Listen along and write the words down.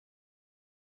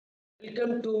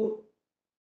Welcome to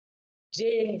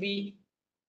JNV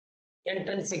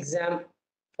entrance exam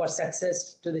for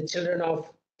success to the children of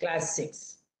class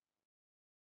 6.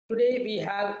 Today we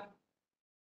have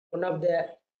one of the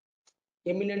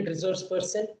eminent resource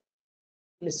person,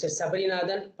 Mr.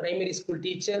 Sabarinathan, primary school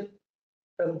teacher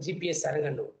from GPS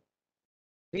Aranganur.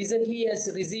 Recently he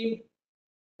has received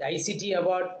the ICT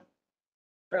award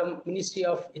from Ministry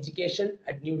of Education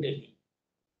at New Delhi.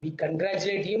 We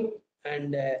congratulate him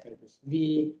and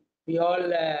we all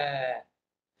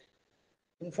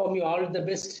inform you all the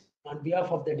best on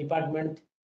behalf of the department,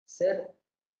 sir.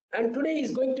 And today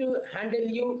is going to handle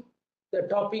you the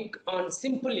topic on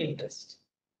simple interest.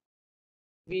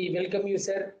 We welcome you,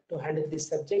 sir, to handle this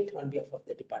subject on behalf of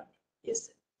the department. Yes,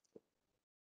 sir.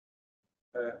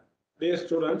 Dear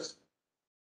students,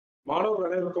 மாணவர்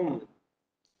அனைவருக்கும்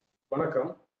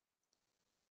வணக்கம்.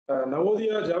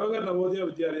 நவோதயா ஜவஹர் நவோதயா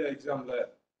வித்யாலயா எக்ஸாம்ல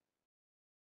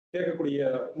கேட்கக்கூடிய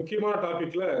முக்கியமான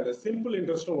டாபிக்ல இந்த simple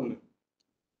இன்ட்ரெஸ்ட்டும் ஒண்ணு.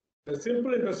 இந்த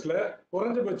சிம்பிள் இன்ட்ரெஸ்ட்ல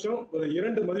குறைஞ்சபட்சம் ஒரு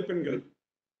 2 மதிப்பெண்கள்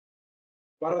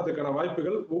வர்றதுக்கான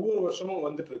வாய்ப்புகள் ஒவ்வொரு வருஷமும்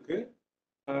வந்துட்டு இருக்கு.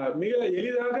 மிக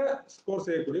எளிதாக ஸ்கோர்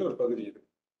செய்யக்கூடிய ஒரு பகுதி இது.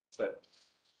 சரி,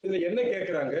 இதுல என்ன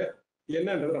கேட்கறாங்க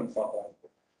என்னன்றதை நம்ம பார்க்கலாம்.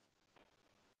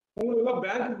 உங்களுக்கு எல்லாம்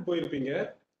பேங்க்குக்கு போயிருப்பீங்க.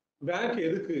 பேங்க்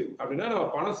எதுக்கு அப்படின்னா நம்ம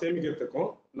பணம்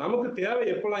சேமிக்கிறதுக்கும் நமக்கு தேவை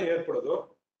எப்பெல்லாம் ஏற்படுதோ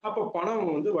அப்போ பணம்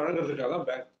வழங்குறதுக்காக தான்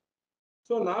பேங்க்.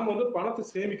 ஸோ நாம் பணத்தை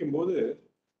சேமிக்கும் போது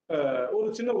ஒரு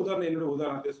சின்ன உதாரணம், என்னோட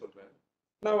உதாரணத்தையே சொல்றேன்.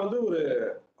 நான் ஒரு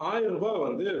 1000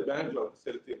 ரூபாய் பேங்க்ல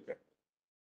செலுத்தியிருக்கேன்.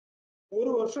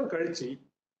 ஒரு வருஷம் கழிச்சு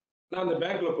நான் அந்த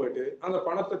பேங்க்ல போயிட்டு அந்த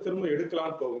பணத்தை திரும்ப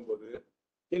எடுக்கலான்னு போகும்போது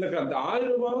எனக்கு அந்த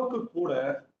 1000 ரூபாய்க்கு கூட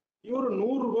இவர்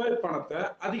 100 ரூபாய் பணத்தை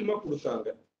அதிகமா கொடுத்தாங்க.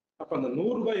 அப்ப அந்த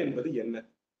 100 ரூபாய் என்பது என்ன?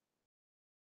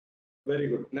 வெரி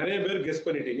குட், நிறைய பேர் கெஸ்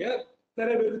பண்ணிட்டீங்க,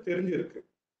 நிறைய பேருக்கு தெரிஞ்சிருக்கு.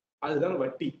 அதுதான்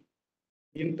வட்டி,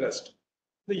 இன்ட்ரெஸ்ட்.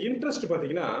 இந்த இன்ட்ரெஸ்ட்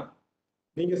பாத்தீங்கன்னா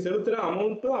நீங்க செலுத்துற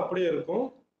அமௌண்ட்டும் அப்படியே இருக்கும்,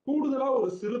 கூடுதலா ஒரு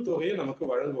சிறு தொகையை நமக்கு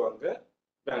வழங்குவாங்க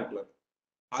பேங்க்ல.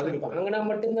 அதுக்கு வாங்கினா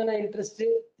மட்டும்தானே இன்ட்ரெஸ்ட்?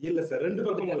 இல்ல சார், 2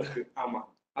 பக்கமும் இருக்கு. ஆமா,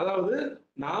 அதாவது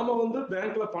நாம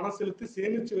பேங்க்ல பணம் செலுத்தி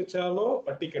சேமிச்சு வச்சாலும்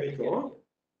வட்டி கிடைக்கும்.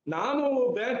 நாம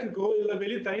பேங்க்குக்கோ இல்ல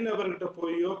வெளி தனிநபர்கிட்ட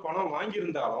போயோ பணம்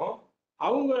வாங்கியிருந்தாலும்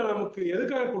அவங்க நமக்கு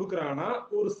எதுக்காக கொடுக்குறாங்கன்னா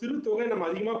ஒரு சிறு தொகை நம்ம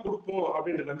அதிகமா கொடுப்போம்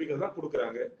அப்படின்ற நம்பிக்கை தான்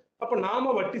கொடுக்குறாங்க. அப்ப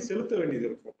நாம வட்டி செலுத்த வேண்டியது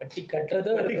இருக்கும், வட்டி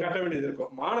கட்ட வேண்டியது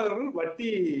இருக்கும். மாணவர்கள் வட்டி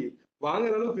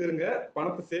வாங்குற அளவுக்கு இருங்க,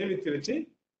 பணத்தை சேமித்து வச்சு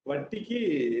வட்டிக்கு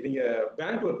நீங்க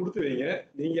பேங்க்ல கொடுத்து வைங்க,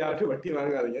 நீங்க யாருக்கும் வட்டி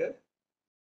வாங்காதீங்க.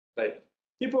 ரைட்.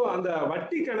 இப்போ அந்த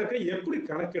வட்டி கணக்கை எப்படி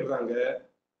கணக்கிடுறாங்க,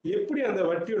 எப்படி அந்த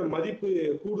வட்டியோட மதிப்பு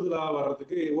கூடுதலா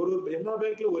வர்றதுக்கு எல்லா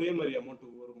பேங்க்ல ஒரே மாதிரி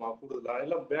அமௌண்ட் வருமா, கூடுதலா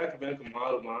இல்ல பேங்க்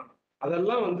மாறுமா,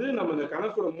 அதெல்லாம் நம்ம இந்த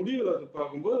கணக்கோட முடிவுல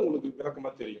பார்க்கும்போது உங்களுக்கு விளக்கமா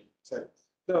தெரியும். சரி,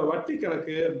 இந்த வட்டி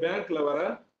கணக்கு பேங்க்ல வர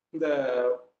இந்த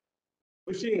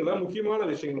விஷயங்கள, முக்கியமான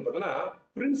விஷயங்கள் பார்த்தீங்கன்னா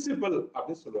பிரின்சிபல்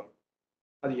அப்படின்னு சொல்லுவாங்க.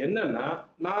 அது என்னன்னா,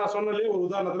 நான் சொன்னாலே ஒரு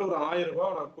உதாரணத்துல ஒரு 1000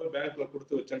 ரூபாய் நான் போய் பேங்க்ல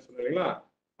கொடுத்து வச்சேன்னு சொன்னீங்களா,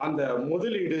 அந்த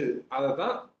முதலீடு அதை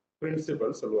தான்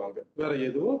பிரின்சிபல் சொல்லுவாங்க. வேற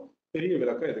எதுவும் பெரிய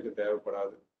விளக்கம் இதுக்கு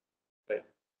தேவைப்படாது.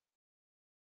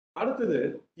 அடுத்தது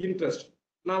இன்ட்ரெஸ்ட்.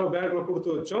 நாம பேங்க்ல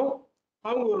கொடுத்து வச்சோம்,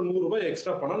 அவங்க ஒரு 100 ரூபாய்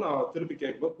எக்ஸ்ட்ரா பணம் நான் திருப்பி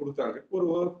கேட்கும்போது கொடுத்தாங்க. ஒரு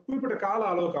குறிப்பிட்ட கால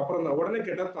அளவுக்கு அப்புறம் நான் உடனே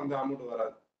கேட்டால் அந்த அமௌண்ட்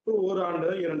வராது. ஒரு ஆண்டோ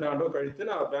 2 ஆண்டோ கழித்து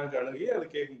நான் பேங்க் அணுகி அது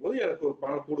கேட்கும்போது எனக்கு ஒரு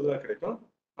பணம் கூடுதலா கிடைக்கும்.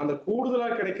 அந்த கூடுதலா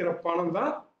கிடைக்கிற பணம்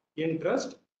தான்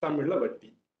இன்ட்ரெஸ்ட், தமிழ்ல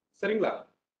வட்டி. சரிங்களா?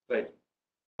 ரைட்.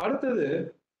 அடுத்தது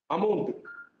அமௌண்ட்.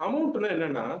 அமௌண்ட்னா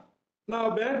என்னன்னா,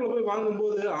 நான் பேங்க்ல போய்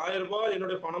வாங்கும்போது 1000 ரூபாய்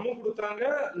என்னுடைய பணமும் கொடுத்தாங்க,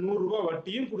 100 ரூபாய்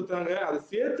வட்டியும் கொடுத்தாங்க, அதை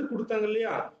சேர்த்து கொடுத்தாங்க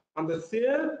இல்லையா, அந்த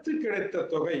சேர்த்து கிடைத்த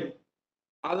தொகை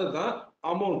அதுதான்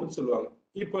அமௌண்ட் சொல்லுவாங்க.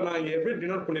 இப்ப நான் எப்படி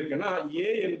டினோட் பண்ணிருக்கேன்னா, ஏ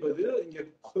என்பது இங்க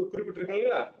குறிப்பிட்டிருக்கேன்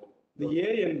இல்லையா, இந்த ஏ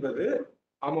என்பது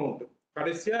அமௌண்ட்,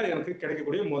 கடைசியா எனக்கு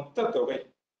கிடைக்கக்கூடிய மொத்த தொகை.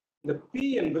 இந்த பி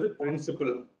என்பது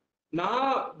பிரின்சிபல்,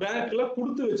 நான் பேங்க்ல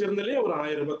கொடுத்து வச்சிருந்தாலே ஒரு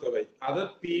 1000 ரூபாய் தொகை, அதை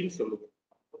பின்னு சொல்லுவோம்.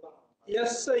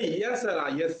 எஸ்ஐ, ஏன் சார்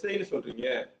எஸ்ஐன்னு சொல்றீங்க?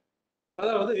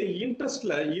 அதாவது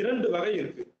இன்ட்ரெஸ்ட்ல 2 வகை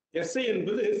இருக்கு. எஸ்ஐ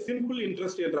என்பது சிம்பிள்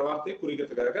இன்ட்ரெஸ்ட் என்ற வார்த்தையை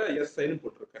குறிக்கிறதுக்காக எஸ்ஐன்னு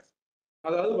போட்டிருக்கேன்.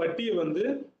 அதாவது வட்டியை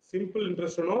சிம்பிள்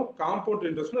இன்ட்ரெஸ்ட்னும் காம்பவுண்ட்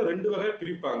இன்ட்ரெஸ்ட்னும் 2 வகை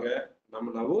பிரிப்பாங்க.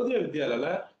 நம்ம நவோதயா வித்யாலயில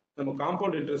நம்ம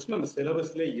காம்பவுண்ட் இன்ட்ரெஸ்ட் நம்ம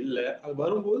சிலபஸ்ல இல்லை, அது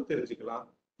வரும்போது தெரிஞ்சுக்கலாம்.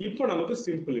 இப்போ நமக்கு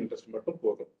சிம்பிள் இன்ட்ரெஸ்ட் மட்டும்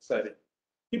போதும். சரி,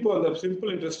 இப்போ அந்த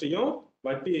சிம்பிள் இன்ட்ரெஸ்டையும்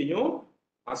வட்டியையும்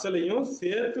அசலையும்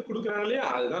சேர்த்து கொடுக்குறாங்க இல்லையா,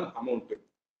 அதுதான் அமௌண்ட்.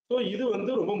 ஸோ இது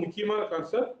ரொம்ப முக்கியமான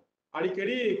கான்செப்ட்.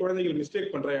 அடிக்கடி குழந்தைகள்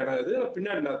மிஸ்டேக் பண்ற இடம் இது.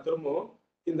 பின்னாடி நான் திரும்பவும்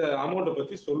இந்த அமௌண்ட்டை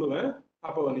பத்தி சொல்லுவேன்,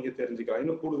 அப்போ நீங்க தெரிஞ்சுக்கலாம்,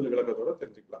 இன்னும் கூடுதல் விளக்கத்தோட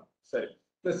தெரிஞ்சுக்கலாம். சரி,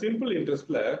 இந்த சிம்பிள்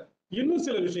இன்ட்ரெஸ்ட்ல இன்னும்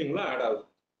சில விஷயங்களும் ஆட் ஆகுது.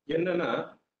 என்னன்னா,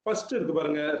 ஃபர்ஸ்ட் இருக்கு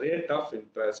பாருங்க, ரேட் ஆஃப்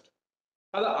இன்ட்ரெஸ்ட்.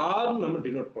 அதை ஆர்னு நம்ம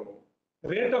டினோட் பண்ணுவோம்.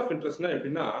 ரேட் ஆஃப் இன்ட்ரெஸ்ட்னா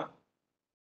எப்படின்னா,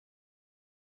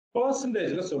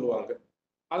 பெர்சன்டேஜ்ல சொல்லுவாங்க.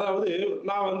 அதாவது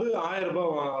நான் வந்து ரூ.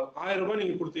 1000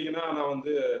 நீங்க குடுத்தீங்கன்னா, நான்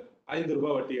வந்து ரூ.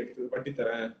 5 வட்டி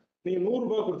தரேன். நீங்க ரூ.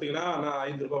 100 குடுத்தீங்கன்னா, நான் ரூ.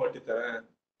 5 வட்டி தரேன்.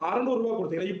 ரூ. 600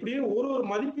 குடுத்தீங்கன்னா, இப்படியே ஒரு ஒரு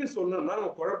மதிப்பையும் சொன்னோம்னா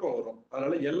நமக்கு குழப்பம் வரும்.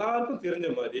 அதனால எல்லாருக்கும் தெரிஞ்ச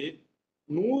மாரி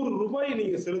ரூ. 100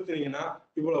 நீங்க செலுத்துனீங்கன்னா,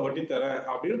 இவ்வளவு வட்டி தரேன்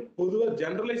அப்படின்னு பொதுவா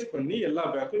ஜெனரலைஸ் பண்ணி எல்லா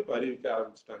பேங்க்கும் இப்ப அறிவிக்க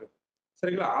ஆரம்பிச்சுட்டாங்க.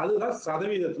 சரிங்களா? அதுதான்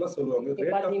சதவீதத்துல சொல்லுவாங்க. இங்க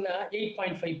ரேட் ஆஃப் பாத்தீங்கன்னா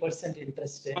 8.5%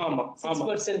 இன்ட்ரெஸ்ட், ஆமா, ஆமா.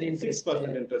 6% இன்ட்ரெஸ்ட்.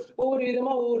 6% இன்ட்ரெஸ்ட். ஒவ்வொரு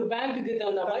விதமா ஒவ்வொரு பேங்க்குக்கு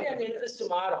தகுந்த மாதிரி அந்த இன்ட்ரெஸ்ட்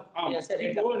மாறும். ஆமா. Yes, sir.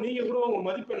 இப்போ நீங்க கூட உங்க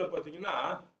மதிப்பெண்ண பாத்தீங்கன்னா,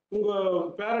 உங்க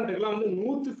பேரண்ட்டுக்குலாம் வந்து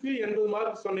 100க்கு 80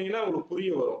 மார்க் சொன்னீங்கன்னா உங்களுக்கு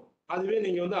புரிய வரும். அதுவே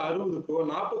நீங்க வந்து 60க்கோ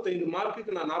 45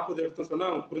 மார்க்குக்கு நான் 40 எடுத்தேன்னு சொன்னா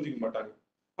அவங்க புரிஞ்சுக்க மாட்டாங்க.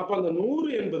 அப்ப அந்த 100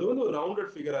 என்பது வந்து ஒரு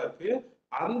ரவுண்டட் ஃபிகரா இருக்கு.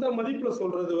 அந்த மதிப்புல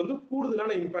சொல்றது வந்து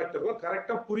கூடுதலான இம்பாக்ட் இருக்கும்.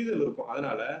 கரெக்ட்டா புரிதல் இருக்கும்.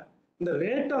 அதனால இந்த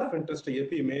ரேட் ஆஃப் இன்ட்ரெஸ்ட்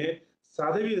எப்பயுமே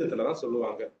சதவீதத்துல தான்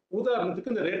சொல்லுவாங்க.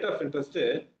 உதாரணத்துக்கு இந்த ரேட் ஆஃப் இன்ட்ரெஸ்ட்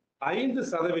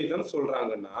 5%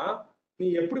 சொல்றாங்கன்னா, நீ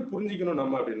எப்படி புரிஞ்சுக்கணும்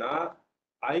நம்ம அப்படின்னா,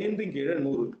 5 கீழ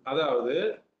 100. அதாவது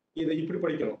இதை இப்படி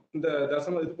படிக்கணும். இந்த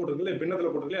தசம இது போட்டிருக்குல்ல, பின்னத்துல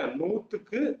போட்டிருக்கலையா,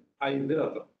 100க்கு 5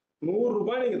 அர்த்தம். ரூ.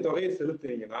 100 நீங்க தொகையை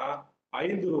செலுத்துனீங்கன்னா,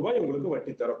 ரூ. 5 உங்களுக்கு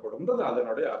வட்டி தரப்படும்ன்றது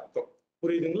அதனுடைய அர்த்தம்.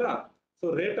 புரியுதுங்களா?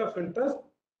 So rate of interest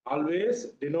always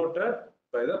denoted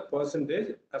by the percentage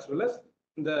as well as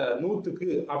இந்த 100க்கு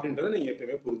அப்படின்றத நீங்க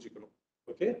எப்பயுமே புரிஞ்சுக்கணும்.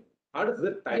 ஓகே. அடுத்தது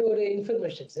டைம். ஒரு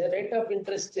information sir. Rate of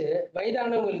interest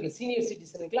வயதானவங்களுக்கு, சீனியர்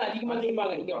சிட்டிசனுக்குலாம் அதிகமா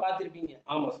கேட்பாங்க. நீங்க பார்த்திருப்பீங்க.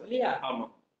 ஆமா சார். இல்லையா? ஆமா.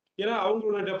 ஏன்னா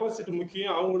அவங்களோட டெபாசிட்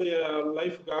முக்கியம். அவங்களுடைய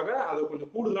லைஃப்க்காக அதை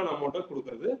கொஞ்சம் கூடுதலான அமௌண்ட்டை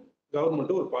கொடுக்கறது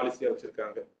கவர்மெண்ட் ஒரு பாலிசியா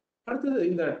வச்சிருக்காங்க. அடுத்தது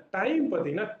இந்த டைம்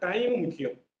பாத்தீங்கன்னா, டைம்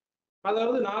முக்கியம்.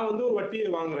 அதாவது நான் வந்து ஒரு வட்டியை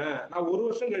வாங்குறேன். நான் 1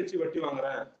 வருஷம் கழிச்சு வட்டி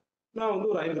வாங்குறேன். நான் வந்து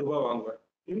ஒரு ரூ. 5 வாங்குவேன்.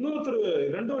 இன்னொருத்தர்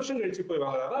 2 வருஷம் கழிச்சு போய்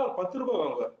வாங்குறாரா, அவர் ரூ. 10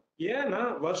 வாங்குவார். ஏன்னா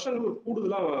வருஷங்கள்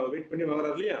கூடுதலா வெயிட் பண்ணி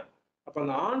வாங்குறாரு இல்லையா? அப்ப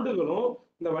அந்த ஆண்டுகளும்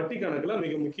இந்த வட்டி கணக்குல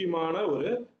மிக முக்கியமான ஒரு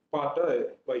பார்ட்டை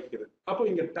வகிக்குது. அப்போ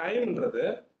இங்க டைம்ன்றது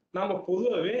நாம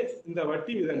பொதுவாகவே இந்த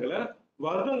வட்டி விதங்களை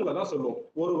வருடங்களை தான் சொல்லுவோம்.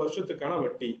 ஒரு வருஷத்துக்கான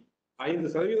வட்டி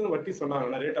 5% வட்டி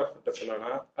சொன்னாங்கன்னா, ரேட் ஆஃப் இன்ட்ரெஸ்ட்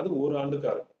சொன்னாங்கன்னா, அது ஒரு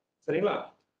ஆண்டுக்கா இருக்கும். சரிங்களா?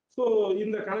 ஸோ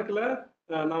இந்த கணக்குல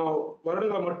நான்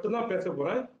வருடங்களை மட்டும்தான் பேச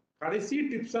போறேன். கடைசி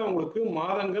டிப்ஸா உங்களுக்கு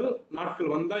மாதங்கள்,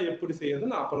 நாட்கள் வந்தா எப்படி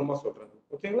செய்யறது நான் அப்புறமா சொல்றேன்.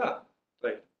 ஓகேங்களா?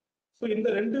 ரைட். ஸோ இந்த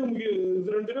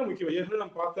இது ரெண்டுமே முக்கியம். ஏற்கனவே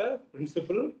நம்ம பார்த்த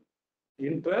பிரின்சிபல்,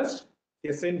 இன்ட்ரெஸ்ட்,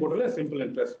 எஸ்ஐன் போட்டல சிம்பிள்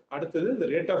இன்ட்ரெஸ்ட். அடுத்தது இந்த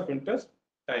ரேட் ஆஃப் இன்ட்ரெஸ்ட்,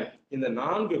 டைம். இந்த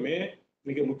 4மே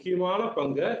மிக முக்கியமான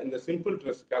பங்கை இந்த சிம்பிள்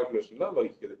இன்ட்ரெஸ்ட் கால்குலேஷன்ல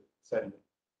வகிக்குது. சரி,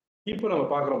 இப்போ நம்ம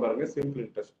பார்க்குறோம் பாருங்க சிம்பிள்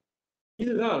இன்ட்ரெஸ்ட்.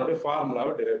 இதுதான் அதனுடைய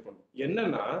ஃபார்முலாவை டிரைவ் பண்ணும்.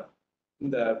 என்னன்னா,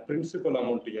 இந்த பிரின்சிபல்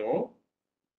அமௌண்ட்டையும்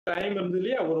டைம் இருந்து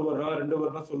இல்லையா, 1 வருடம் 2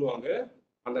 வருடம் சொல்லுவாங்க,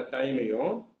 அந்த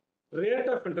டைமையும் ரேட்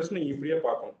ஆஃப் இன்ட்ரெஸ்ட் நீங்க இப்படியே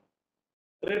பார்க்கணும்.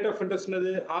 ரேட் ஆஃப் இன்ட்ரெஸ்ட்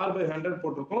R/100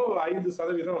 போட்டிருக்கோம்.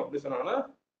 5% அப்படி சொன்னாங்கன்னா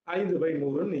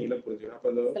 5/100 நீங்களே புரிஞ்சுக்கணும்.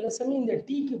 அப்ப இந்த சில சமயம் இந்த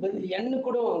டீக்கு பதில் n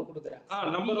கூட கொடுக்குறாங்க.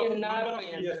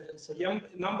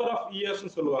 நம்பர் ஆஃப்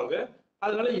இயர்ஸ் சொல்லுவாங்க.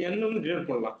 அதனால n டிவைட்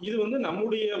பண்ணலாம். இது வந்து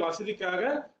நம்முடைய வசதிக்காக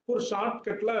ஒரு ஷார்ட்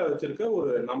கட்ல வச்சிருக்க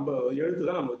ஒரு எழுத்து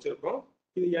தான் நம்ம வச்சிருக்கோம்.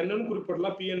 இது என்னன்னு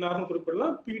குறிப்பிடலாம், PNRன்னு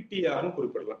குறிப்பிடலாம், PTRன்னு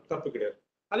குறிப்பிடலாம். தப்பு கிடையாது.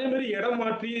 அதே மாதிரி இடம்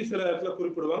மாற்றி சில இடத்துல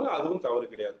குறிப்பிடுவாங்க, அதுவும் தவறு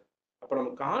கிடையாது. அப்ப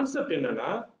நம்ம கான்செப்ட் என்னன்னா,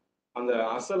 அந்த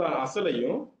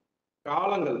அசலையும்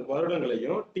காலங்கள்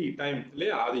வருடங்களையும் டைம்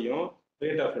இல்லையா, அதையும்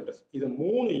ரேட் ஆஃப் இன்ட்ரெஸ்ட், இது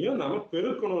 3ஐயும் நம்ம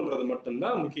பெருக்கணும்ன்றது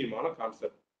மட்டும்தான் முக்கியமான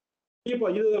கான்செப்ட். இப்போ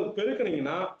இது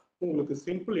பெருக்கினீங்கன்னா உங்களுக்கு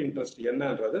சிம்பிள் இன்ட்ரெஸ்ட்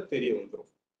என்னன்றது தெரிய வந்துடும்.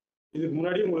 இதுக்கு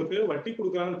முன்னாடி உங்களுக்கு வட்டி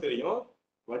கொடுக்குறாங்கன்னு தெரியும்,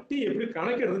 வட்டி எப்படி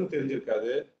கணக்கிடுறதுன்னு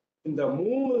தெரிஞ்சிருக்காது. இந்த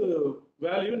 3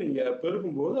 வேல்யூ நீங்க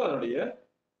பெருக்கும் போது அதனுடைய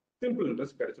சிம்பிள்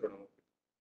இன்ட்ரெஸ்ட் கிடைச்சிடும் நமக்கு.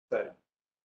 சரி,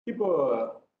 இப்போ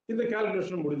இந்த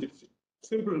கால்குலேஷன் முடிஞ்சிருச்சு.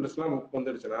 சிம்பிள் இன்ட்ரெஸ்ட்லாம்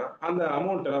வந்துடுச்சுன்னா அந்த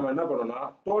அமௌண்ட்டை நம்ம என்ன பண்ணோம்னா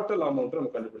டோட்டல் அமௌண்ட்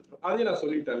நம்ம கண்டுபிடிச்சிடும். அதையும் நான்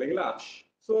சொல்லிட்டேன் இல்லைங்களா?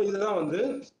 ஸோ இதுதான் வந்து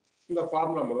இந்த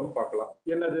ஃபார்முலா மூலம் பார்க்கலாம்.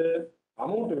 என்னது,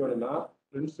 அமௌண்ட் வேணும்னா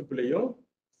பிரின்சிபிளையும்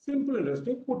சிம்பிள்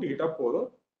இன்ட்ரெஸ்ட்டையும் கூட்டிக்கிட்டா போதும்,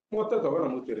 மொத்த தொகை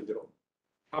நமக்கு தெரிஞ்சிடும்.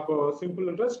 அப்போ சிம்பிள்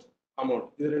இன்ட்ரெஸ்ட், அமௌண்ட்,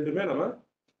 இது ரெண்டுமே நம்ம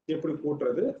எப்படி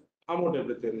கூட்டுறது, அமௌண்ட்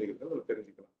எப்படி தெரிஞ்சுக்கிறது நம்ம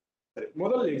தெரிஞ்சுக்கலாம். சரி,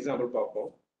 முதல் எக்ஸாம்பிள் பார்ப்போம்.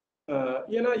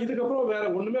 ஏன்னா இதுக்கப்புறம் வேற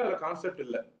ஒண்ணுமே அதில் கான்செப்ட்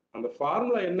இல்லை. அந்த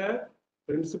ஃபார்முலா என்ன,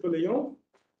 பிரின்சிபலையும்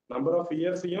number of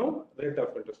இயர்ஸையும் rate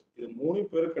of interest, இது 3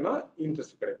 பேருக்குன்னா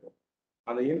இன்ட்ரெஸ்ட் கிடைக்கும்.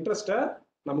 அந்த இன்ட்ரெஸ்ட்டை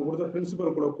நம்ம கொடுத்த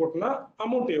பிரின்சிபல் கூட போட்டுனா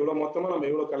அமௌண்ட் எவ்வளவு மொத்தமா நம்ம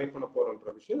எவ்வளவு கலெக்ட் பண்ண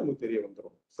போறோம்ன்ற விஷயம் நமக்கு தெரிய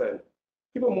வந்துடும். சரி,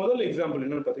 இப்போ முதல் எக்ஸாம்பிள்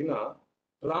என்னன்னு பாத்தீங்கன்னா,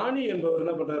 ராணி என்பவர்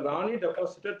என்ன பண்றாரு, ராணி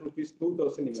deposited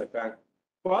 ₹2000 in the bank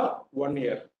for 1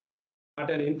 year at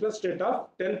an interest rate of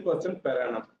 10% per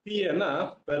annum. P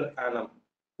per annum,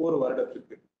 ஒரு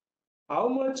வருடத்துக்கு. How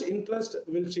much interest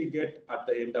will she get at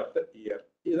the end of the year?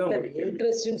 இதுதான்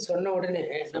இன்ட்ரெஸ்ட்னு சொன்ன உடனே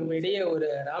நம்ம இடையே ஒரு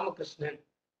ராமகிருஷ்ணன்,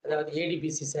 அதாவது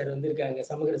ADBC சார் வந்திருக்காங்க,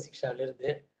 சமூக சிக்ஷால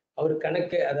இருந்து. அவர்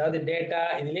கணக்கு அதாவது டேட்டா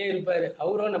இதுலயே இருப்பாரு.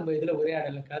 அவரும் நம்ம இதுல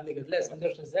உரையாடல கலந்துக்கிறதுல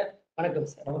சந்தோஷம் சார். வணக்கம்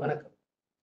சார். வணக்கம்.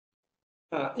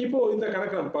 இப்போ இந்த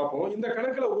கணக்கு நம்ம பார்ப்போம். இந்த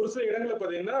கணக்குல ஒரு சில இடங்களை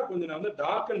பார்த்தீங்கன்னா கொஞ்சம் நான் வந்து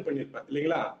டார்க்கன் பண்ணியிருப்பேன்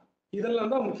இல்லைங்களா?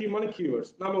 இதெல்லாம் தான் முக்கியமான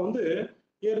கீவேர்ட்ஸ். நம்ம வந்து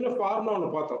ஏற்கனவே ஃபார்முலா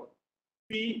ஒன்று பார்த்தோம்.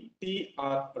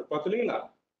 பிடிஆர் பார்த்தோம் இல்லைங்களா?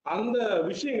 அந்த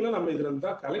விஷயங்களை நம்ம இதுல இருந்து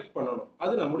தான் கலெக்ட் பண்ணணும்.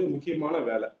 அது நம்முடைய முக்கியமான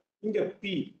வேலை. இங்க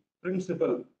பி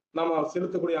பிரின்சிபல் நம்ம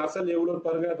செலுத்தக்கூடிய அசல் எவ்வளவு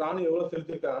பாருங்க, ராணி எவ்வளவு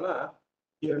செலுத்திருக்காங்கன்னா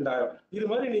 2000. இது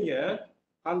மாதிரி நீங்க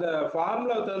அந்த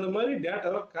ஃபார்முலாவுக்கு தகுந்த மாதிரி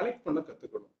டேட்டாவை கலெக்ட் பண்ண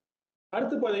கத்துக்கணும்.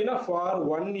 அடுத்து பாத்தீங்கன்னா ஃபார்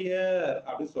 1 இயர்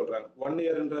அப்படின்னு சொல்றாங்க. 1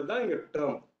 இயர்ன்றது தான் இங்க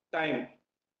டேர்ம் டைம்.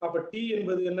 அப்ப டி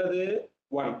என்பது என்னது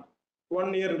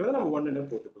 1 இயர்ன்றதை நம்ம 1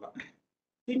 போட்டுக்கலாம்.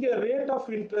 இங்க rate of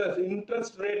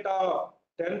interest rate of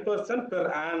 10% per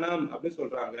annum அப்படின்னு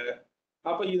சொல்றாங்க.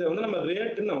 அப்ப இதை வந்து நம்ம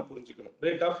ரேட்னு நம்ம புரிஞ்சுக்கணும்.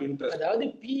 ரேட் ஆஃப் இன்ட்ரெஸ்ட் அதாவது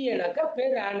பி எனக்கா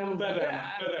பெர் ஆனம்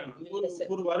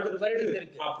ஒரு வருடத்துக்கு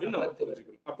அப்படின்னு நம்ம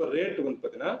புரிஞ்சுக்கணும். அப்ப ரேட் வந்து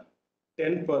பாத்தீங்கன்னா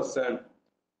 10%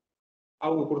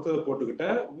 அவங்க கொடுத்ததை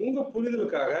போட்டுக்கிட்டேன். உங்க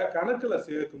புரிதலுக்காக கணக்குல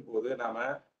சேர்க்கும் போது நாம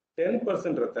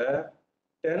 10%-ன்றத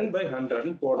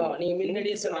 10/100 போடணும். நீங்க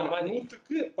முன்னாடியே சொன்ன மாதிரி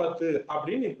 100க்கு 10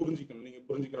 அப்படின்னு நீங்க புரிஞ்சுக்கணும். நீங்க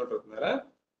புரிஞ்சுக்கணுன்றதுனால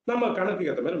நம்ம கணக்குக்கு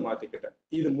ஏற்ற மாதிரி மாத்திக்கிட்டேன்.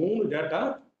 இது 3 டேட்டா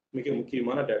மிக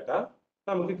முக்கியமான டேட்டா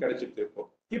நமக்கு கிடைச்சிட்டு இருக்கும்.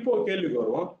 இப்போ கேள்விக்கு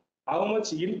வருவோம். how much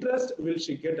interest will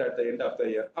she get at the end of the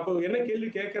year? அப்போ என்ன கேள்வி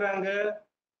கேட்கறாங்க?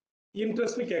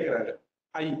 இன்ட்ரெஸ்ட்னு கேட்கறாங்க.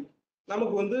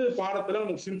 நமக்கு வந்து பாடத்துல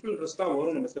நமக்கு சிம்பிள் இன்ட்ரெஸ்ட் தான்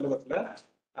வரும் நம்ம சிலபஸ்ல.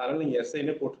 அதனால நீங்க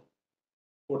எஸ்ஐனே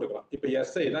போட்டுக்கலாம். இப்ப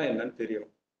எஸ்ஐ தான் என்னன்னு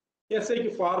தெரியணும்.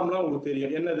 எஸ்ஐக்கு ஃபார்முலா உங்களுக்கு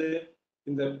தெரியும். என்னது?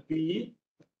 இந்த பி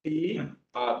டி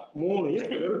ஆர்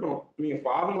 3ஐயும் இருக்கணும். நீங்க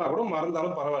ஃபார்முலா கூட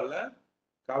மறந்தாலும் பரவாயில்ல,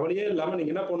 கவலையே இல்லாம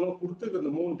நீங்க என்ன பண்ணணும், கொடுத்துருக்கு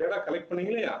இந்த 3 டேட்டா கலெக்ட்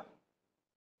பண்ணீங்க இல்லையா,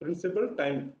 principal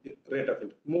time rate of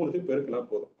interest 3க்கு பெருக்குனா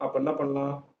போதும். அப்ப என்ன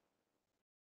பண்ணலாம்,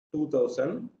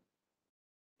 2000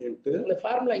 இன்ட்டு இந்த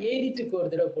ஃபார்முலா எழுதிட்டு ஒரு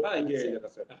தடவை போடா இங்கே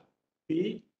எழுதுறேன் sir. B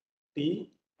D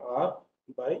R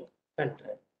by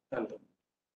 100.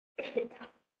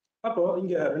 அப்போ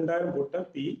இங்க 2000 போட்டேன்.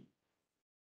 பி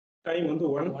டைம் வந்து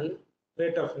 1,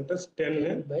 ரேட் ஆஃப் இன்ட்ரெஸ்ட்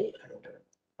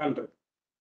 10/100.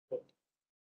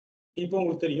 இப்போ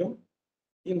உங்களுக்கு தெரியும்,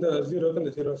 இந்த ஜீரோக்கு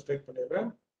இந்த ஜீரோ ஸ்ட்ரைக் பண்ணிடுறேன்.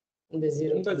 இந்த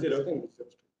ஜீரோக்கு இந்த ஜீரோ.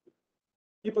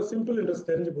 இப்போ சிம்பிள் இன்ட்ரெஸ்ட்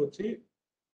தெரிஞ்சு போச்சு.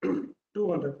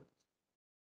 200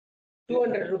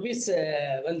 rupees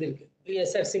வந்திருக்கு.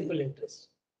 Yes sir, simple interest.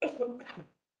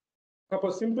 அப்போ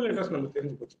சிம்பிள் இன்ட்ரெஸ்ட் நமக்கு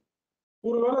தெரிஞ்சு போச்சு.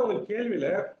 ஒருவேளை உங்களுக்கு கேள்வியில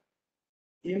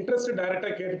இன்ட்ரெஸ்ட் டைரக்டா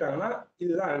கேட்டுட்டாங்கன்னா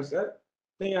இதுதான் ஆன்சர்.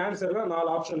 நீங்க ஆன்சர்ல 4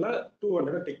 ஆப்ஷன்ல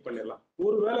 200 டிக் பண்ணிடலாம்.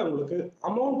 ஒருவேளை உங்களுக்கு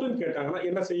அமௌண்ட்னு கேட்டாங்கன்னா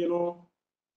என்ன செய்யணும்,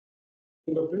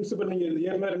 உங்க பிரின்சிபல் நீங்க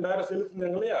ஏற்கனவே 2000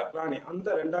 செலுத்தினாங்க இல்லையா ராணி, அந்த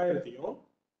 2000-ஐயும்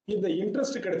இந்த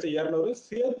இன்ட்ரெஸ்ட் கிடைச்ச 200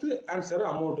 சேர்த்து ஆன்சர்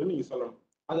அமௌண்ட்னு நீங்க சொல்லணும்.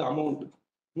 அது அமௌண்ட்.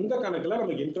 இந்த கணக்குல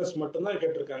நமக்கு இன்ட்ரெஸ்ட் மட்டும்தான்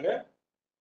கேட்டிருக்காங்க.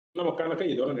 நம்ம கணக்கை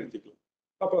இதோட நிறுத்திக்கலாம்.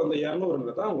 அப்போ அந்த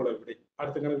 200 தான் உங்களோட விடை.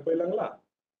 அடுத்த கணக்கு போயிடலாங்களா?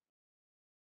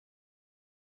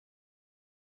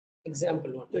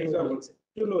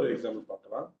 இன்னொரு எக்ஸாம்பிள்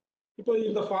பார்க்கலாம். இப்போ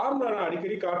இந்த ஃபார்முலா நான்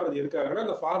அடிக்கடி காட்டுறது எதுக்காகனா,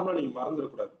 அந்த ஃபார்முலா நீங்க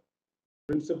மறந்துடக்கூடாது.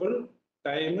 Principal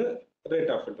time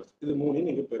rate of interest இது 3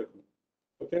 நீங்க பெருக்கணும்.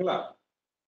 ஓகேங்களா?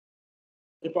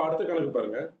 இப்போ அடுத்த கணக்கு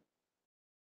பாருங்க.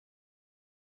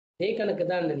 கணக்கு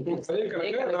தான்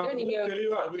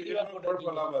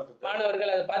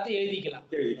மாணவர்கள் அதை பார்த்து எழுதிக்கலாம்.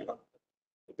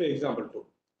 இப்போ example 2.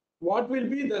 What will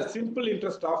be the simple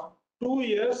interest of 2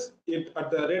 years at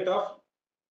the rate of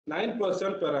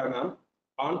 9% per annum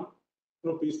on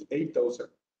 ₹8,000?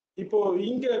 இப்போ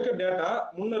இங்க இருக்க டேட்டா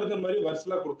முன்ன இருந்த மாதிரி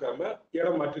வரிசையா கொடுக்காம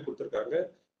இடம் மாற்றி கொடுத்துருக்காங்க.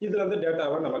 இதுல இருந்து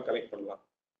டேட்டாவை நம்ம கலெக்ட் பண்ணலாம்.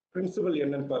 பிரின்சிபல்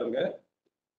என்னன்னு பாருங்க,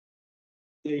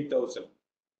 8,000.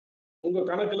 உங்க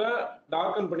கணக்குல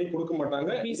டார்க்கன் பண்ணி கொடுக்க மாட்டாங்க.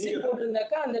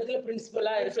 போட்டிருந்தாக்கா அந்த இடத்துல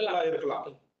பிரின்சிபலா இருக்கலாம்.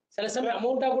 சில சமயம்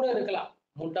அமௌண்டா கூட இருக்கலாம்.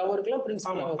 அமௌண்டாவும் இருக்கலாம்,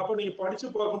 பிரின்சிபலா. அப்ப நீங்க படிச்சு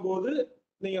பார்க்கும்போது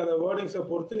நீங்க அந்த வேர்டிங்ஸை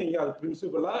பொறுத்து நீங்க அது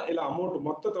பிரின்சிபலா இல்ல அமௌண்ட்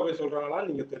மொத்த தொகை சொல்றாங்களா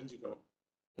நீங்க தெரிஞ்சுக்கணும்.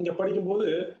 நீங்க படிக்கும்போது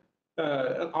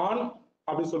ஆன்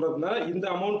அப்படி சொல்றதுனால இந்த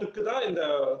அமௌண்ட்டுக்கு தான் இந்த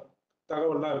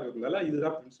தகவல்லாம் இருக்கிறதுனால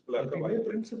இதுதான் பிரின்சிபலா இருக்கு.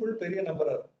 பிரின்சிபல் பெரிய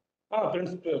நம்பரா இருக்கும்.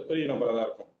 பிரின்சிபல் பெரிய நம்பரா தான்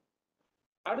இருக்கும்.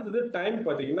 அடுத்தது டைம்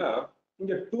பாத்தீங்கன்னா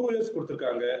இங்க 2 இயர்ஸ்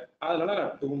கொடுத்துருக்காங்க. அதனால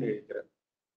நான் 2ன்னு எழுதிக்கிறேன்.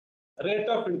 ரேட்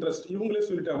ஆஃப் இன்ட்ரெஸ்ட் இவங்களே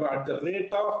சொல்லிட்டாங்க. At the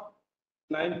rate of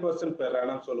 9% per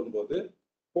annum சொல்லும்போது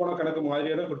போன கணக்கு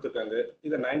மாதிரியே தான் கொடுத்துருக்காங்க.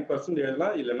 இதை 9%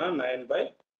 எழுதலாம், இல்லைன்னா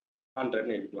 9/100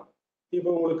 எழுதலாம். இப்போ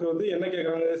உங்களுக்கு வந்து என்ன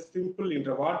கேட்குறாங்க, simple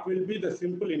interest. What will be the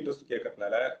simple interest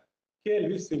கேட்கறதுனால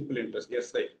கேள்வி சிம்பிள் இன்ட்ரெஸ்ட்.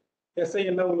 எஸ்ஐ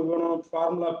என்ன உங்களுக்கு வேணும்,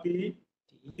 formula B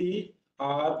D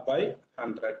R by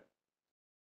 100.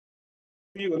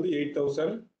 B வந்து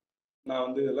 8,000. நான்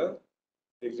வந்து இதுல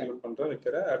எக்ஸிக்யூட் பண்றேன்,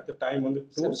 வைக்கிறேன். அடுத்து டைம் வந்து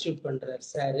 2 சப்ஸ்டிட்யூட் பண்றார்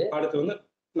சார். அடுத்து வந்து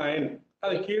 9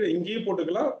 அது கீழே இங்கேயும்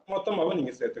போட்டுக்கலாம், மொத்தமாவே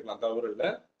நீங்க சேர்த்துக்கலாம், தவறு இல்லை.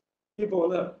 இப்போ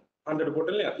வந்து 100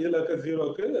 போட்டு இல்லையா, இதுல இருக்க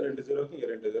ஜீரோக்கு 2 ஜீரோக்கு இங்க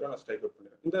 2 ஜீரோ நான் ஸ்ட்ரைக் அவுட்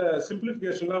பண்ணிடுறேன். இந்த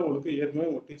சிம்பிளிஃபிகேஷன்லாம் உங்களுக்கு ஏற்கனவே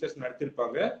உங்க டீச்சர்ஸ்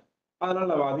நடத்திருப்பாங்க, அதனால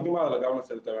நம்ம அதிகமா அதில் கவனம்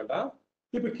செலுத்த வேண்டாம்.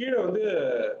 இப்போ கீழே வந்து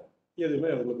எதுவுமே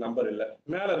உங்களுக்கு நம்பர் இல்லை.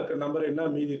 மேல இருக்கிற நம்பர் என்ன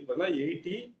மீதி இருக்குன்னா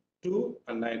 80, 2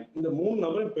 and 9 இந்த 3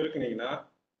 நம்பரும் பெருக்குனீங்கன்னா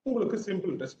உங்களுக்கு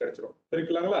சிம்பிள் இன்ட்ரெஸ்ட் கிடைச்சிடும்.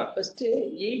 பெருக்கலாங்களா? ஃபர்ஸ்ட்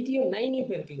 80யும் 9யும்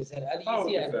பெருக்குங்க சார், அது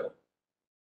ஈஸியா இருக்கும்.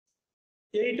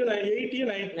 8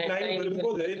 9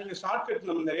 வரும்போது நீங்க ஷார்ட்கட்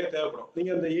நம்ம நிறைய தேவைப்படும்.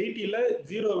 நீங்க அந்த 80ல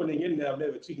 0 நீங்க அப்படியே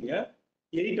வச்சுக்கோங்க,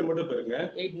 8 மட்டும் பெருங்க.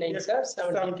 8 9 சார்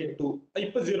 72.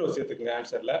 இப்போ 0 சேர்த்துக்கங்க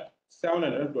ஆன்சர்ல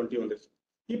 720 வந்துருச்சு.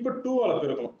 இப்போ 2ஆல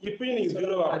பெருக்கணும். இப்பயும் நீங்க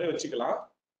 0 அப்படியே வச்சுக்கலாம்,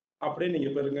 அப்படியே நீங்க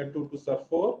பெருங்க. 2 2s are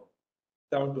 4,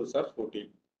 7 2s are 14.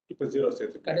 இப்போ 0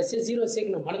 சேர்த்துக்கங்க. கடைசி 0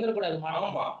 சேர்க்கணும், மறந்துட கூடாது.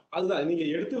 ஆமா, அதுதான் நீங்க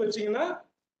எடுத்து வச்சீங்கன்னா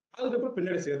அதுக்கப்புறம்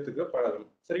பின்னாடி சேர்த்துக்க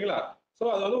பழகணும். சரிங்களா? ஸோ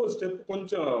அது வந்து ஒரு ஸ்டெப்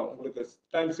கொஞ்சம் உங்களுக்கு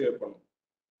டைம் சேவ் பண்ணும்.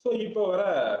 ஸோ இப்போ வர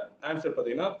ஆன்சர்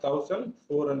பார்த்தீங்கன்னா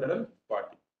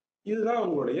 1440. இதுதான்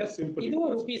உங்களுடைய சிம்பிள். இது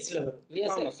ஒரு ருபீஸ்ல வரும் இல்லையா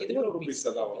சார்? இது ஒரு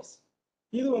ருபீஸ்ல தான் வரும்.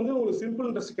 இது வந்து உங்களுக்கு சிம்பிள்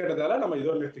இன்ட்ரெஸ்ட் கேட்டதால நம்ம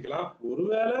இதோட நிறுத்திக்கலாம்.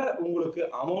 ஒருவேளை உங்களுக்கு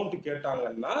அமௌண்ட்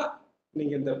கேட்டாங்கன்னா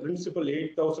நீங்க இந்த பிரின்சிபல்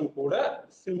 8000 கூட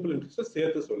சிம்பிள் இன்ட்ரெஸ்ட்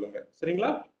சேர்த்து சொல்லுங்க.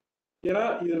 சரிங்களா? ஏன்னா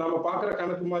இது நம்ம பார்க்குற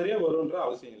கணக்கு மாதிரியே வரும்ன்ற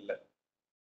அவசியம் இல்லை.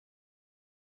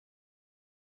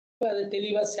 அது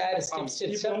தெளிவா சார்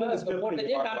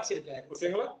போட்டதே காமிச்சிருக்காரு.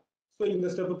 ஓகேங்களா? ஸோ இந்த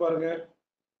ஸ்டெப் பாருங்க,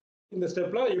 இந்த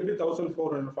ஸ்டெப்ல எப்படி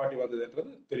 1440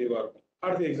 வந்ததுன்றது தெளிவா இருக்கும்.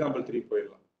 அடுத்த எக்ஸாம்பிள் 3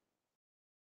 போயிடலாம்.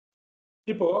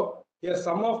 இப்போ a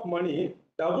sum of money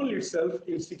double itself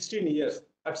in 16 years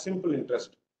at simple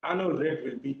interest, annual rate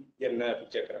will be என்ன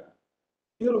அப்படின்னு கேட்குறாங்க.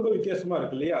 இது ரொம்ப வித்தியாசமா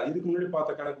இருக்கு இல்லையா? இதுக்கு முன்னாடி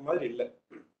பார்த்த கணக்கு மாதிரி இல்லை.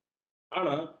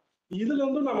 ஆனா இதுல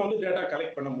வந்து நம்ம வந்து டேட்டா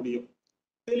கலெக்ட் பண்ண முடியும்.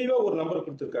 தெளிவா ஒரு நம்பர்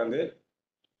கொடுத்துருக்காங்க,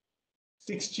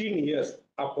 16 இயர்ஸ்.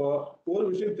 அப்போ ஒரு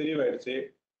விஷயம் தெளிவாயிடுச்சு,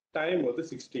 டைம் வந்து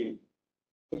 16.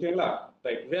 ஓகேங்களா?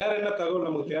 ரைட். வேற என்ன தகவல்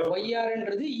நமக்கு தேவை?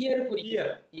 ஒய்ஆர்ன்றது இயர்,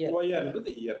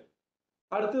 ஒய்ஆர்ன்றது இயர்.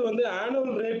 அடுத்து வந்து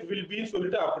ஆனுவல் ரேட் வில் பி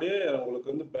சொல்லிட்டு அப்படியே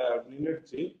உங்களுக்கு வந்து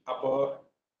நின்றுடுச்சு. அப்போ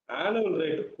ஆனுவல்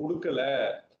ரேட் கொடுக்கல,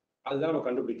 அதுதான் நம்ம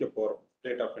கண்டுபிடிக்க போறோம்,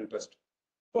 ரேட் ஆஃப் இன்ட்ரெஸ்ட்.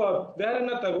 இப்போ வேற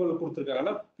என்ன தகவல்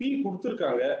கொடுத்துருக்காங்கன்னா பி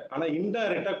கொடுத்துருக்காங்க, ஆனா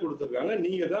இன்டைரக்டா கொடுத்துருக்காங்க.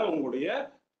 நீங்க தான் உங்களுடைய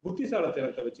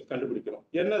புத்திசாலித்தனத்தை வச்சு கண்டுபிடிக்கணும்.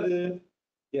 என்னது?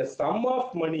 a sum of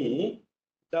money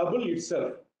double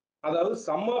itself. அதாவது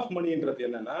sum of moneyன்றது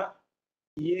என்னன்னா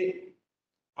ஏ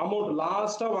அமௌண்ட்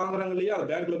லாஸ்டா வாங்குறாங்க இல்லையா, அந்த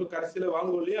பேங்க்ல போய் கடைசியில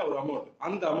வாங்குவோம் இல்லையா ஒரு அமௌண்ட்,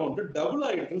 அந்த அமௌண்ட் டபுள்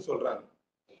ஆயிடுதுன்னு சொல்றாங்க.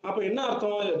 அப்ப என்ன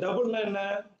அர்த்தம்? டபுள்னா என்ன?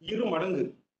 2 மடங்கு.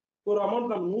 ஒரு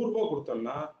அமௌண்ட் நம்ம 100 ரூபாய்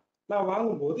கொடுத்தோம்னா நான்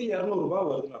வாங்கும்போது 200 ரூபாய்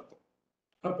வருதுன்னு அர்த்தம்.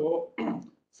 அப்போ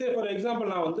சரி, ஃபார்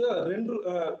எக்ஸாம்பிள் நான் வந்து 2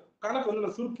 கணக்கு வந்து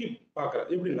நான் சுருக்கி பார்க்குறேன்.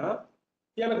 எப்படின்னா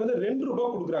எனக்கு வந்து 2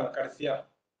 ரூபாய் கொடுக்குறாங்க கடைசியா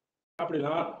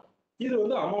அப்படின்னா இது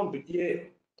வந்து அமௌண்ட் ஏ.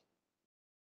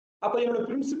 அப்ப என்னோட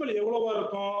பிரின்சிபல் எவ்வளவா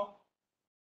இருக்கும்?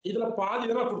 இதுல பாதி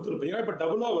தான் கொடுத்துருப்பேன், ஏன்னா இப்ப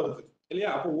டபுளா வருது இல்லையா?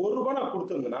 அப்போ 1 ரூபாய் நான்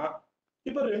கொடுத்துருந்தேன்னா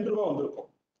இப்ப 2 ரூபாய் வந்திருக்கும்.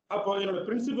 அப்போ என்னோட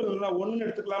பிரின்சிபல் நான் 1ன்னு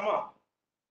எடுத்துக்கலாமா?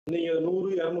 நீங்க 100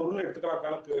 200ன்னு எடுத்துக்கலாம்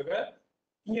கணக்கு.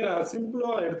 இங்க நான்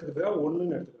சிம்பிளா எடுத்துக்கிறேன்,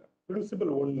 1ன்னு எடுத்துக்கிறேன்.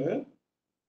 பிரின்சிபல் 1.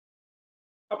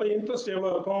 அப்ப இன்ட்ரெஸ்ட்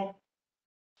எவ்வளவு இருக்கும்?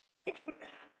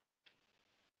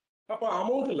 அப்ப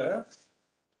அமௌண்ட்ல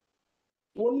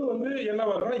 1 வந்து என்ன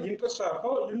வரும்னா இன்ட்ரெஸ்டா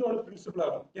இருக்கும், இன்னொன்று பிரின்சிபலா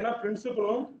இருக்கும். ஏன்னா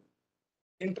பிரின்சிபலும்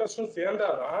இன்ட்ரெஸ்டும்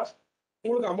சேர்ந்தாதான்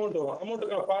உங்களுக்கு அமௌண்ட் வரும்.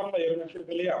 அமௌண்ட்டுக்கான ஃபார்முலா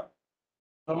இருக்கு இல்லையா?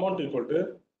 Amount equal to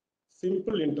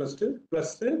simple interest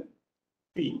plus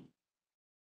B.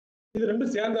 இது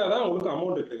ரெண்டும் சேர்ந்தாதான் உங்களுக்கு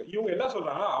அமௌண்ட் இருக்கு. இவங்க என்ன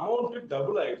சொல்றாங்கன்னா அமௌண்ட்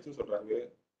டபுள் ஆயிடுச்சுன்னு சொல்றாங்க.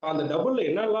 அந்த டபுள்ல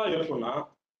என்னெல்லாம் இருக்கும்னா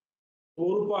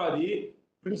ஒரு பாதி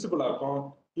பிரின்சிபலா இருக்கும்,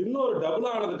 இன்னொரு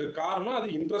டபுள் ஆனதுக்கு காரணம் அது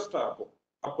இன்ட்ரெஸ்டா இருக்கும்.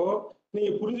 அப்போ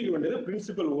நீங்க புரிஞ்சுக்க வேண்டியது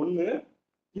பிரின்சிபல் 1,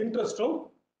 இன்ட்ரெஸ்டும்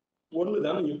 1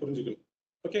 தான் நீங்க புரிஞ்சுக்கணும்.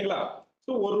 ஓகேங்களா?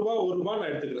 ஸோ 1 ரூபாய் நான்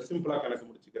எடுத்துக்கிறேன், சிம்பிளா கணக்கு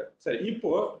முடிச்சுக்கிறேன். சரி,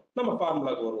 இப்போ நம்ம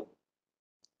ஃபார்முலாக்கு வருவோம்.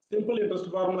 சிம்பிள்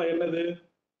இன்ட்ரெஸ்ட் ஃபார்முலா என்னது?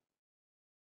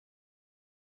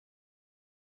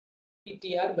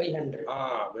 PTR by 100.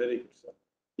 Very good sir.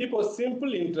 இப்போ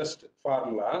simple interest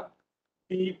formula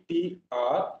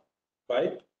PTR by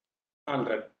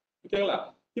 100. ஓகேங்களா?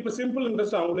 இப்போ சிம்பிள்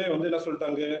இன்ட்ரெஸ்ட் அவங்களே வந்து என்ன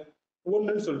சொல்லிட்டாங்க?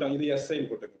 1ன்னு சொல்லிட்டாங்க. இது எஸ்ஐன்னு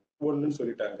போட்டுங்க, 1ன்னு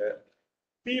சொல்லிட்டாங்க.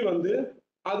 பி வந்து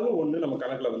அதுவும் 1 நம்ம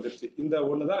கணக்குல வந்துருச்சு. இந்த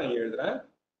 1 தான் இங்க எழுதுறேன்,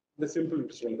 இந்த சிம்பிள்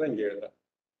இன்ட்ரெஸ்ட் 1 தான் இங்க எழுதுறேன்.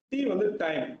 டி வந்து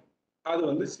டைம், அது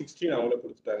வந்து 16 அவங்களே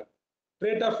கொடுத்துட்டாங்க.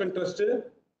 ரேட் ஆஃப் இன்ட்ரெஸ்ட்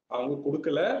அவங்க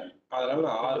கொடுக்கல, அதனால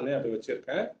நான் 6ன்னு அப்படி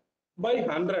வச்சிருக்கேன். பை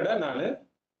 100 நான்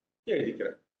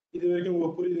எழுதிக்கிறேன். இது வரைக்கும்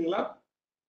உங்களுக்கு புரியுதுங்களா?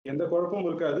 எந்த குழப்பமும்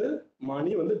இருக்காது.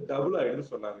 மணி வந்து டபுள்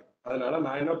ஆயிடுன்னு சொன்னாங்க, அதனால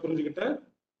நான் என்ன புரிஞ்சுக்கிட்டேன்,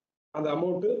 அந்த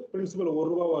அமௌண்ட் பிரின்சிபல் 1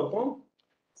 ரூபாவா இருக்கும்,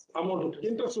 அமௌண்ட்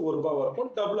இன்ட்ரெஸ்ட் 1 ரூபாவா இருக்கும்,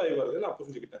 டபுள் ஆகி வருது நான்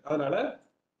புரிஞ்சுக்கிட்டேன். அதனால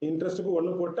இன்ட்ரெஸ்ட்டுக்கு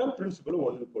 1 போட்டேன், பிரின்சிபலும்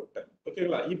 1 போட்டேன்.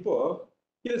 ஓகேங்களா? இப்போ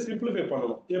இதை சிம்பிளிஃபை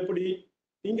பண்ணணும். எப்படி?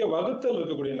 இங்க வகுத்தல்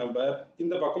இருக்கக்கூடிய நம்பர்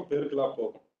இந்த பக்கம் பெருக்கலா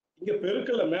போகும். இங்க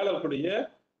பெருக்கல்ல மேல இருக்கக்கூடிய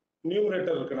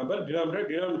நியூமரேட்டர் இருக்க நம்பர்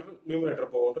டினாமினேட்டர்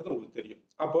நியூமரேட்டர் போகும்ன்றது உங்களுக்கு தெரியும்.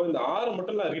 அப்போ இந்த 6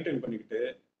 மட்டும் நான் ரீடைன் பண்ணிக்கிட்டு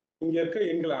இங்க இருக்க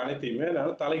எண்களை அனைத்தையுமே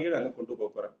நான் தலைகீழ அங்க கொண்டு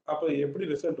போறேன். அப்போ எப்படி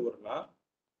ரிசல்ட் வரும்னா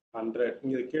 100.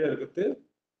 இங்க கீழே இருக்கிறது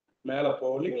மேல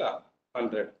போகும் இல்லைங்களா?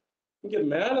 100. இங்க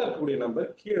மேல இருக்கக்கூடிய நம்பர்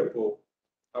கீழே போகும்.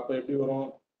 அப்ப எப்படி வரும்?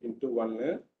 இன்டூ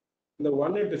 1. இந்த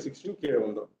 1 இன்டூ 16 கீழே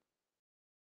வந்துடும்.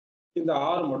 இந்த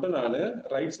 6 மட்டும் நான்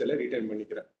ரைட் சைட்ல ரீடைன்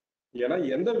பண்ணிக்கிறேன். ஏன்னா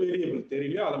எந்த வேரியபிள்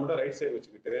தெரியலையோ அதை மட்டும் ரைட் சைடு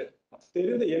வச்சுக்கிட்டு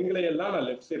தெரிந்த எண்களை எல்லாம் நான்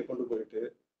லெஃப்ட் சைடு கொண்டு போயிட்டு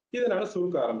இதை நான்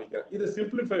சுருக்க ஆரம்பிக்கிறேன். இதை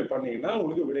சிம்பிளிஃபை பண்ணீங்கன்னா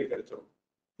உங்களுக்கு விடை கிடைச்சிடும்.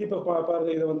 இப்ப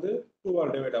பாருங்க, இதை வந்து 2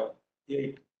 ஆல் டிவைட் ஆகும்.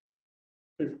 8,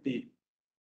 50.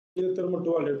 இது திரும்ப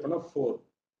 2 ஆல் டிவைட் பண்ணா 4.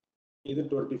 இது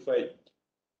 25.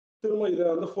 திரும்ப இதை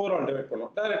வந்து 4 ஆல் டிவைட்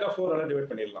பண்ணோம். டைரக்டா 4 ஆல் டிவைட்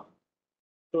பண்ணிடலாம்.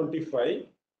 25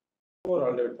 4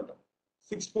 ஆல் டிவைட் பண்றோம்.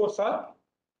 6 4s are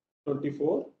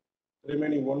 24.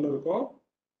 ரிமைனிங் 1 இருக்கும்.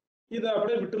 இதை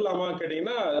அப்படியே விட்டுலாமா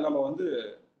கேட்டீங்கன்னா நம்ம வந்து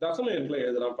தசம எண்களை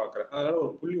எழுதலாம் பார்க்குறேன். அதனால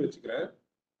ஒரு புள்ளி வச்சுக்கிறேன்.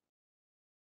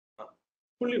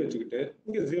 புள்ளி வச்சுக்கிட்டு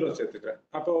இங்க 0 சேர்த்துக்கிறேன்.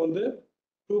 அப்போ வந்து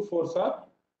 2 4s are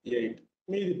 8.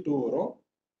 மீதி 2 வரும்.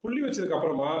 புள்ளி வச்சதுக்கு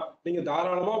அப்புறமா நீங்க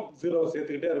தாராளமா 0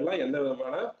 சேர்த்துக்கிட்டே இருக்கலாம். எந்த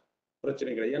விதமான பிரச்சனை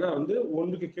கிடையாது. ஏன்னா வந்து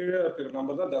 1க்கு கீழே இருக்கிற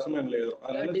நம்பர் தான் தசம எண்ணில் எழுதும்.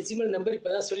 அதனால டெசிமல் நம்பர்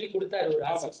இப்பதான் சொல்லி கொடுத்தாரு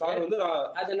ஒரு சார் வந்து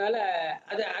அதனால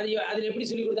அதுல எப்படி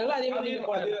சொல்லி கொடுத்தாங்களோ அதே மாதிரி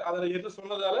அதுல எது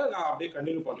சொன்னதால நான் அப்படியே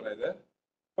கண்டினியூ பண்றேன். இதை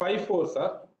 5 4s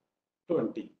are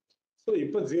 20. ஸோ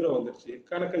இப்போ 0 வந்துருச்சு.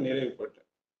 கணக்கு நிறைவு போயிட்டேன்.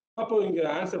 அப்போ இங்க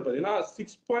ஆன்சர் பார்த்தீங்கன்னா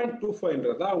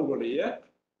 6.25 தான் உங்களுடைய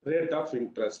ரேட் ஆஃப்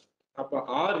இன்ட்ரெஸ்ட். அப்போ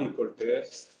R ஈக்குவல் டு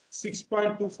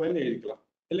 6.25 எழுதிக்கலாம்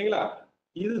இல்லைங்களா?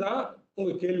 இதுதான்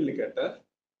உங்க கேள்வியில் கேட்ட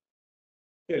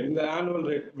கேள்வி. இந்த ஆனுவல்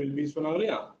ரேட் வில் பி சொன்னாங்க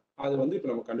இல்லையா? அது வந்து இப்போ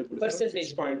நம்ம கண்டுபிடிச்சோம்.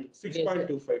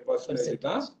 6.25%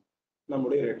 தான்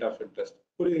நம்முடைய ரேட் ஆஃப் இன்ட்ரெஸ்ட்.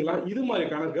 புரியுதுங்களா? இது மாதிரி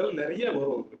கணக்குகள் நிறைய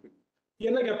வரும் உங்களுக்கு.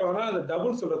 என்ன கேட்பாங்கன்னா அந்த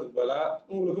டபுள் சொல்றதுக்கு பதிலாக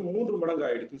உங்களுக்கு 3 மடங்கு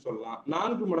ஆயிடுச்சுன்னு சொல்லலாம்,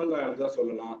 4 மடங்கு ஆயிடுதா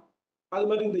சொல்லலாம். அது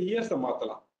மாதிரி இந்த இயர்ஸை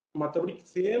மாத்தலாம். மற்றபடி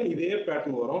சேம் இதே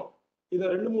பேட்டர்ன் வரும். இதை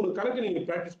 2-3 கணக்கு நீங்க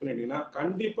ப்ராக்டிஸ் பண்ணிட்டீங்கன்னா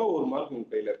கண்டிப்பா ஒரு மார்க் உங்க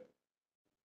கையில இருக்கு.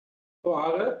 ஸோ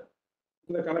ஆக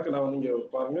இந்த கணக்கு நான் வந்து இங்க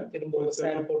பாருங்க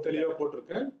தெளிவா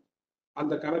போட்டிருக்கேன்.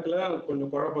 அந்த கணக்குல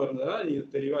கொஞ்சம் குழப்பம் இருந்ததா இது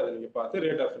தெளிவா அதை நீங்க பார்த்து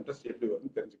ரேட் ஆஃப் இன்ட்ரெஸ்ட் எப்படி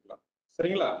வரும்னு தெரிஞ்சுக்கலாம்.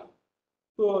 சரிங்களா?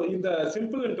 ஸோ இந்த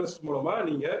சிம்பிள் இன்ட்ரெஸ்ட் மூலமா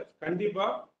நீங்க கண்டிப்பா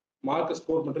மார்க்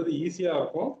ஸ்கோர் பண்றது ஈஸியா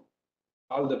இருக்கும்.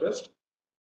 All the best.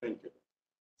 Thank you.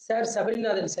 Sir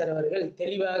Sabarinathan sir அவர்கள்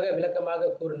தெளிவாக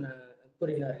விளக்கமாக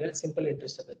கூறினார்கள் சிம்பிள்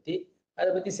இன்ட்ரெஸ்ட்டை பற்றி. அதை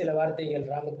பற்றி சில வார்த்தைகள்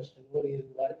ராமகிருஷ்ணன் ஒரு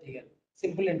 2 வார்த்தைகள்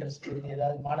சிம்பிள் இன்ட்ரெஸ்ட்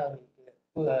ஏதாவது மாணவர்களுக்கு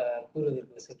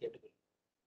கூறுவதற்கு கேட்டுக்கொள்ளுங்க.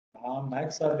 நான்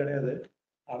மேக்ஸ் சார் கிடையாது.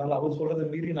 ஆனால் அவர் சொல்றதை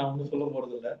மீறி நான் ஒன்றும் சொல்ல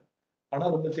போறது இல்லை.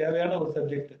 ஆனால் ரொம்ப தேவையான ஒரு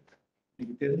சப்ஜெக்ட்,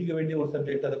 நீங்க தெரிஞ்சுக்க வேண்டிய ஒரு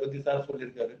சப்ஜெக்ட். அதை பத்தி சார்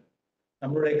சொல்லியிருக்காரு.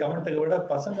 நம்மளுடைய கமெண்ட்டை விட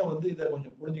பசங்க வந்து இதை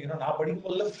கொஞ்சம் புரிஞ்சுக்கணும். நான் படிக்கும்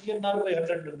போதுல PNR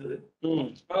 100 இருந்தது,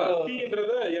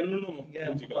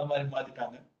 மாதிரி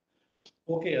மாத்திட்டாங்க.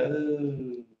 ஓகே, அது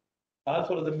சார்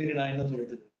சொல்றதை மீறி நான் என்ன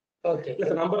சொல்றது? ஓகே,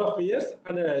 நம்பர் ஆஃப் இயர்ஸ்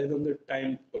அந்த இது வந்து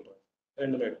டைம் சொல்றேன்.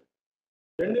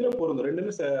 ரெண்டுமே பொருந்தும்.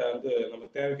 ரெண்டுமே வந்து நம்ம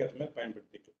தேவைக்கேற்ற மாதிரி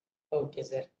பயன்படுத்திக்கலாம். ஓகே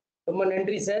சார், ரொம்ப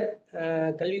நன்றி சார்.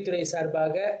 கல்வித்துறை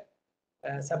சார்பாக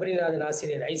சபரிநாதன்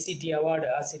ஆசிரியர் ICT அவார்டு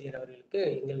ஆசிரியர் அவர்களுக்கு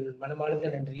எங்கள் மனமார்ந்த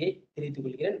நன்றியை தெரிவித்துக்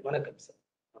கொள்கிறேன். வணக்கம் சார்.